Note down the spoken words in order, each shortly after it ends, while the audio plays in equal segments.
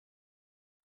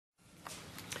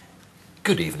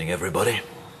Good evening, everybody.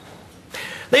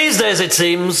 These days, it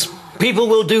seems, people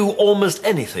will do almost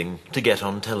anything to get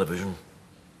on television.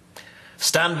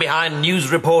 Stand behind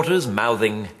news reporters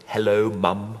mouthing, "Hello,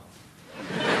 Mum."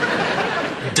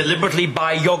 Deliberately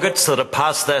buy yogurts that are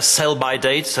past their sell-by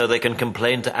date so they can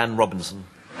complain to Anne Robinson.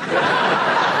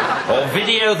 Or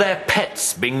video their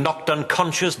pets being knocked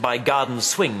unconscious by garden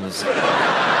swings in the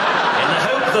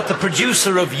hope that the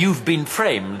producer of You've Been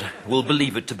Framed will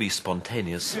believe it to be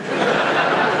spontaneous.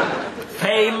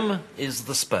 Fame is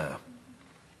the spur.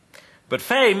 But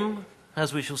fame,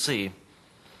 as we shall see,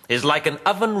 is like an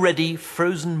oven-ready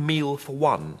frozen meal for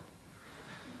one.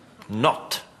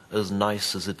 Not as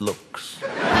nice as it looks.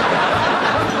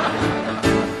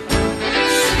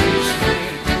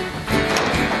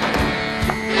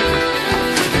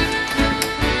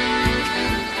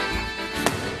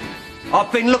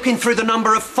 I've been looking through the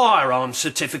number of firearms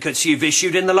certificates you've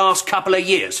issued in the last couple of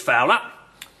years, Fowler.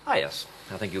 Ah, yes.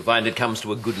 I think you'll find it comes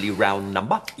to a goodly round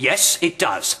number. Yes, it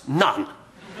does. None.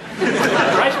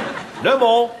 Right. No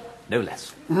more, no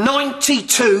less.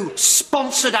 92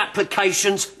 sponsored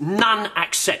applications, none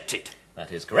accepted.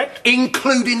 That is correct.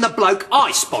 Including the bloke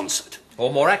I sponsored.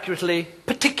 Or more accurately,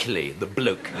 particularly the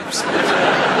bloke you've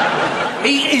sponsored.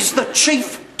 He is the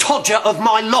chief todger of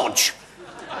my lodge.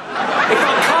 If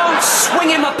I can't swing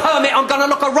him a permit, I'm going to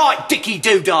look a right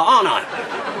dicky-doo-dah, aren't I?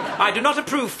 I do not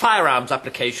approve firearms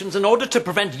applications in order to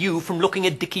prevent you from looking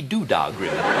a dicky-doo-dah,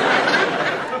 Grim.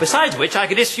 Besides which, I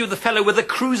could issue the fellow with a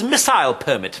cruise missile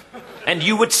permit, and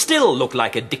you would still look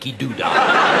like a dicky-doo-dah.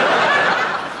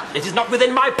 It is not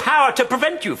within my power to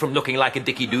prevent you from looking like a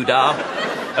dicky-doo-dah.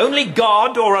 Only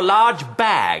God or a large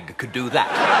bag could do that.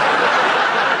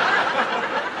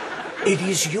 It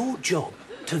is your job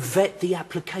to vet the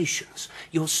applications.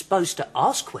 You're supposed to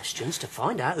ask questions to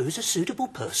find out who's a suitable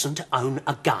person to own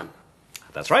a gun.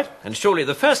 That's right. And surely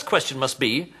the first question must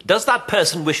be, does that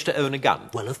person wish to own a gun?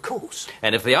 Well, of course.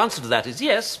 And if the answer to that is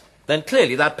yes, then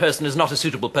clearly that person is not a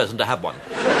suitable person to have one.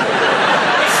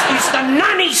 This is the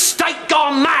nanny state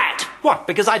gone mad! What,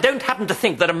 because I don't happen to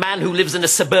think that a man who lives in a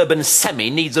suburban semi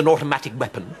needs an automatic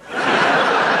weapon?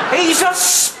 He's a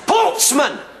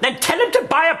sportsman! Then tell him to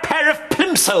buy a pair of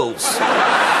plimsolls.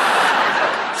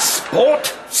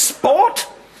 Sport? Sport?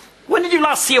 When did you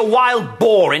last see a wild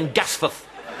boar in Gasforth?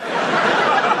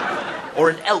 Or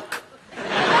an elk?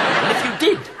 And if you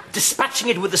did, dispatching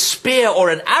it with a spear or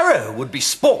an arrow would be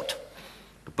sport.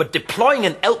 But deploying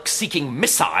an elk-seeking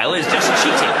missile is just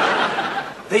cheating.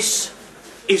 This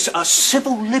is a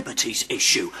civil liberties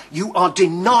issue. You are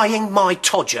denying my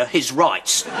todger his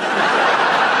rights.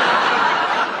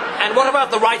 And what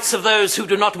about the rights of those who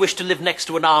do not wish to live next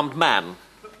to an armed man?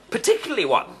 Particularly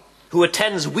one who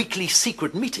attends weekly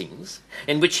secret meetings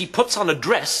in which he puts on a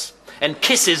dress and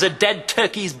kisses a dead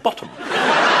turkey's bottom.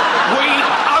 We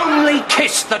only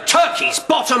kiss the turkey's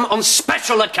bottom on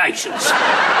special occasions.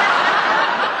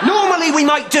 Normally we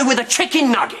make do with a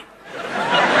chicken nugget.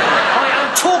 I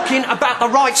am talking about the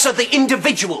rights of the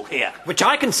individual here. Which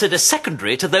I consider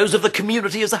secondary to those of the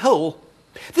community as a whole.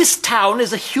 This town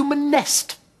is a human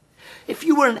nest. If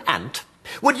you were an ant,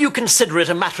 would you consider it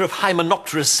a matter of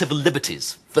hymenopterous civil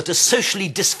liberties that a socially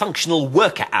dysfunctional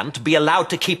worker ant be allowed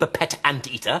to keep a pet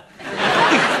anteater?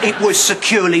 If it was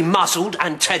securely muzzled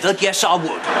and tethered, yes, I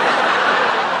would.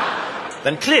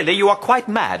 Then clearly you are quite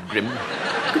mad, Grim.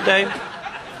 Good day.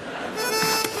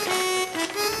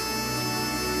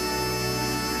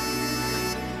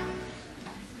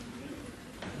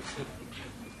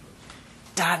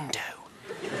 Dando.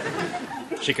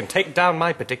 She can take down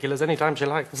my particulars anytime she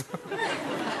likes.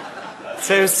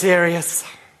 So serious,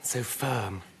 so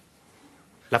firm.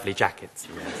 Lovely jackets.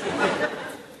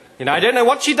 You know, I don't know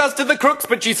what she does to the crooks,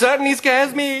 but she certainly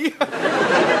scares me.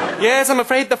 Yes, I'm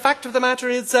afraid the fact of the matter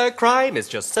is crime is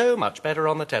just so much better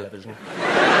on the television.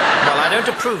 Well, I don't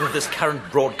approve of this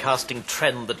current broadcasting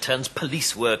trend that turns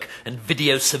police work and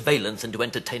video surveillance into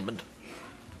entertainment.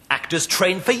 Actors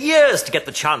train for years to get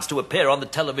the chance to appear on the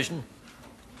television.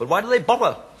 But why do they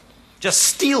bother? Just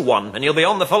steal one and you'll be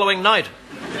on the following night.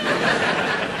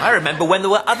 I remember when there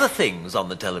were other things on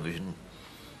the television.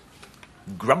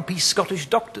 Grumpy Scottish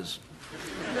doctors.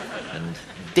 And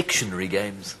dictionary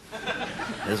games.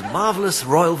 There's marvellous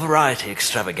royal variety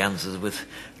extravaganzas with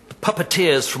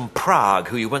puppeteers from Prague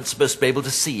who you weren't supposed to be able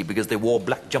to see because they wore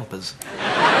black jumpers.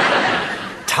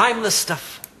 Timeless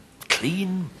stuff.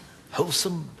 Clean,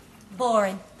 wholesome.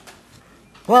 Boring.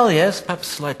 Well, yes, perhaps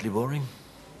slightly boring.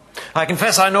 I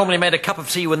confess I normally made a cup of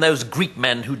tea when those Greek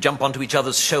men who jump onto each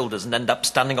other's shoulders and end up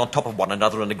standing on top of one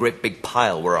another in a great big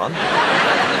pile were on.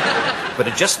 But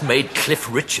it just made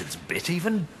Cliff Richard's bit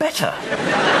even better.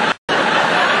 It's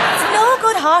no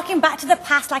good harking back to the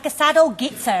past like a sad old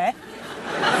git, sir.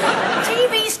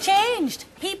 TV's changed.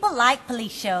 People like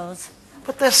police shows.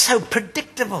 But they're so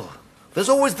predictable. There's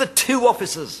always the two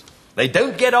officers. They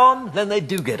don't get on, then they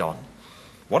do get on.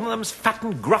 One of them's fat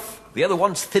and gruff, the other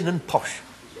one's thin and posh.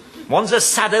 One's a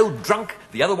sad old drunk,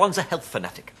 the other one's a health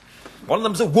fanatic. One of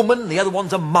them's a woman, the other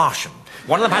one's a Martian.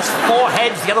 One of them has 4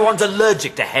 heads, the other one's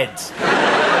allergic to heads.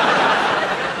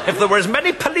 If there were as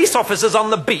many police officers on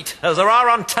the beat as there are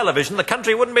on television, the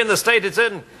country wouldn't be in the state it's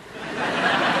in.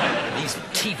 These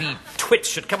TV twits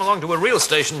should come along to a real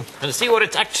station and see what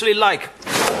it's actually like.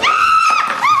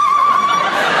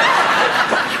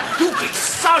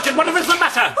 Sergeant, what is the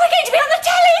matter? We're going to be on the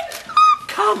telly!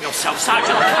 Calm yourself,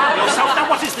 Sergeant, calm yourself. Now,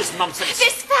 what is this nonsense?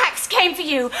 This fax came for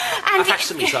you, and... A fax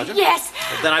to me, Sergeant? Yes.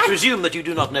 Then I presume that you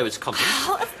do not know its contents.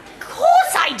 Oh, of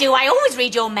course I do. I always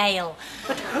read your mail.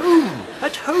 At home.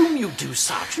 At home you do,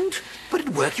 Sergeant. But at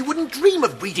work you wouldn't dream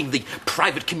of reading the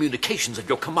private communications of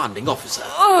your commanding officer.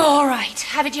 Oh, all right.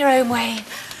 Have it your own way.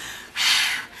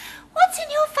 What's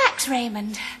in your fax,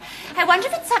 Raymond? I wonder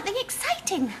if it's something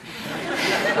exciting.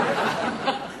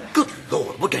 Good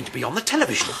Lord, we're going to be on the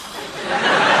television.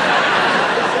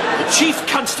 The Chief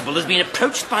Constable has been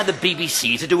approached by the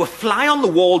BBC to do a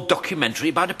fly-on-the-wall documentary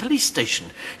about a police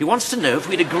station. He wants to know if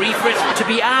we'd agree for it to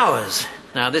be ours.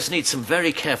 Now, this needs some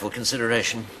very careful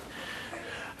consideration.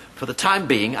 For the time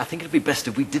being, I think it'd be best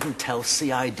if we didn't tell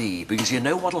CID, because you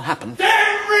know what'll happen.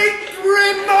 Derek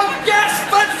Grimm of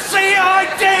Gasforth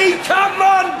CID, come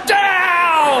on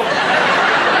down!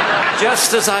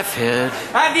 Just as I feared.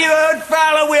 Have you heard,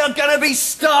 Fowler? We are going to be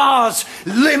stars,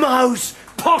 limos,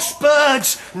 posh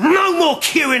birds, no more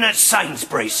queuing at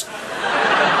Sainsbury's.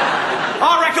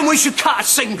 I reckon we should cut a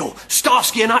single.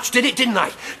 Starsky and Hutch did it, didn't they?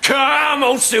 Come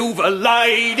on, silver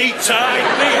lady, take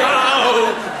me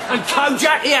home. And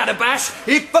Kojak, he had a bash.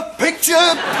 If a picture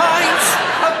paints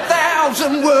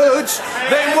 1,000 words,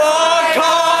 then what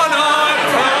can I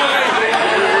pray?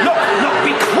 Look,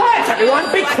 be quiet,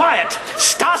 everyone, be quiet.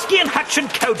 Starsky and Hutch and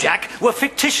Kojak were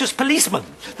fictitious policemen.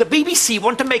 The BBC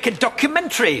want to make a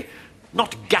documentary,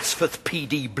 not Gasforth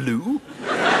PD Blue.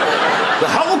 The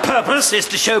whole purpose is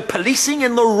to show policing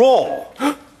in the raw.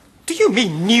 Do you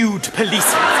mean nude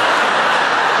policing?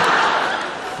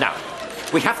 Now,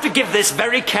 we have to give this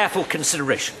very careful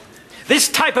consideration. This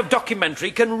type of documentary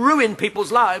can ruin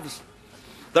people's lives.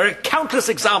 There are countless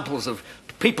examples of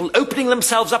people opening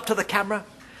themselves up to the camera,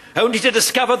 only to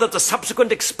discover that the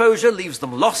subsequent exposure leaves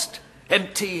them lost,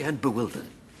 empty and bewildered.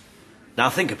 Now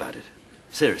think about it,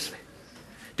 seriously.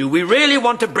 Do we really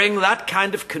want to bring that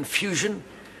kind of confusion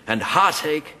and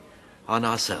heartache on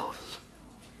ourselves?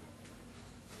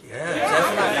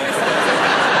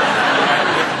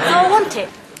 I want it.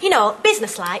 You know,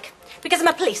 businesslike. Because I'm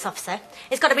a police officer.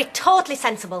 It's got to be totally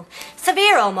sensible.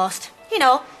 Severe almost. You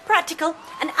know, practical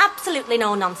and absolutely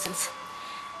no nonsense.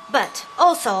 But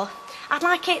also, I'd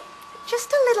like it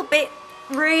just a little bit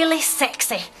really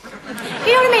sexy.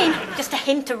 You know what I mean? Just a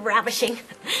hint of ravishing.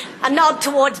 A nod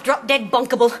towards drop-dead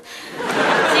bunkable. So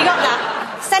you got that.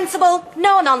 Sensible,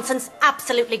 no nonsense,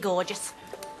 absolutely gorgeous.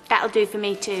 That'll do for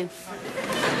me too.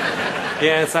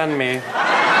 Yes, and me.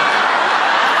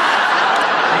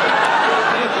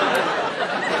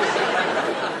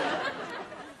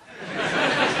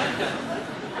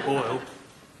 Oil.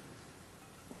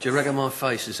 Do you reckon my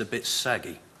face is a bit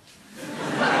saggy?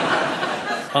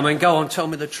 I mean, go on, tell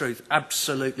me the truth,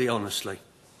 absolutely honestly,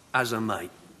 as a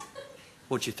mate.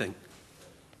 What do you think?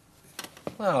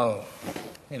 Well,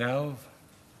 you know...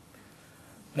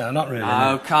 No, not really.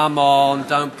 Oh, come on,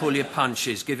 don't pull your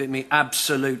punches. Give it me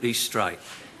absolutely straight.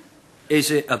 Is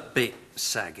it a bit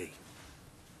saggy?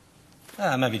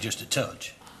 Maybe just a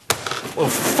touch. Well,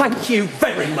 thank you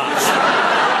very much.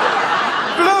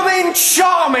 Blooming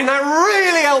charming, that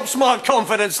really helps my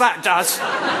confidence, that does.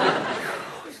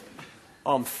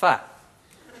 I'm fat.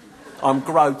 I'm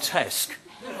grotesque.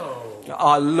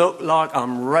 I look like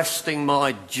I'm resting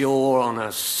my jaw on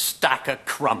a stack of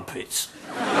crumpets.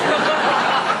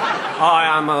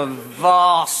 I am a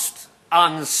vast,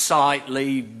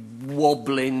 unsightly,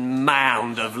 wobbling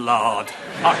mound of lard.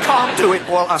 I can't do it,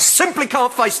 well, I simply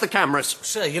can't face the cameras.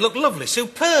 Sir, you look lovely.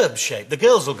 Superb shape. The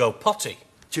girls will go potty.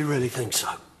 Do you really think so?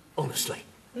 Honestly?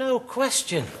 No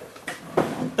question.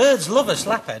 Birds love a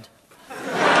slaphead.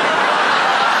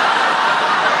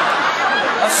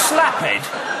 A slaphead?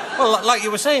 Well, like you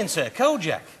were saying, sir,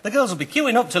 Kojak. The girls will be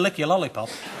queuing up to lick your lollipop.